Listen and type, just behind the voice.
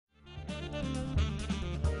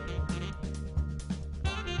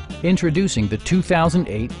Introducing the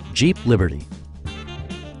 2008 Jeep Liberty.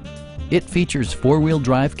 It features four-wheel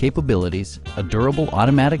drive capabilities, a durable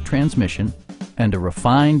automatic transmission, and a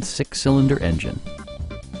refined six-cylinder engine.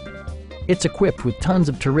 It's equipped with tons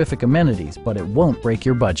of terrific amenities, but it won't break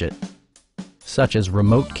your budget, such as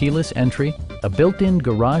remote keyless entry, a built-in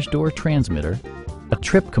garage door transmitter, a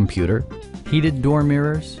trip computer, heated door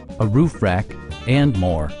mirrors, a roof rack, and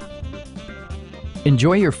more.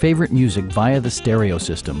 Enjoy your favorite music via the stereo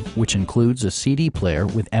system, which includes a CD player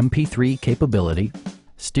with MP3 capability,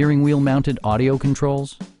 steering wheel mounted audio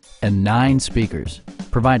controls, and 9 speakers,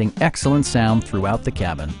 providing excellent sound throughout the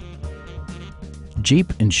cabin.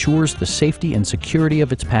 Jeep ensures the safety and security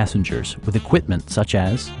of its passengers with equipment such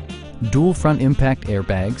as dual front impact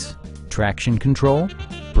airbags, traction control,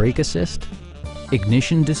 brake assist,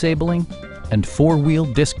 ignition disabling, and four-wheel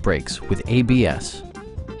disc brakes with ABS.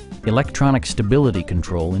 Electronic stability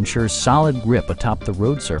control ensures solid grip atop the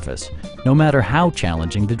road surface, no matter how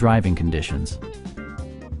challenging the driving conditions.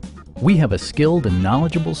 We have a skilled and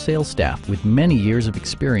knowledgeable sales staff with many years of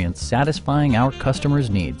experience satisfying our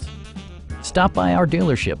customers' needs. Stop by our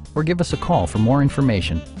dealership or give us a call for more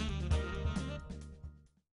information.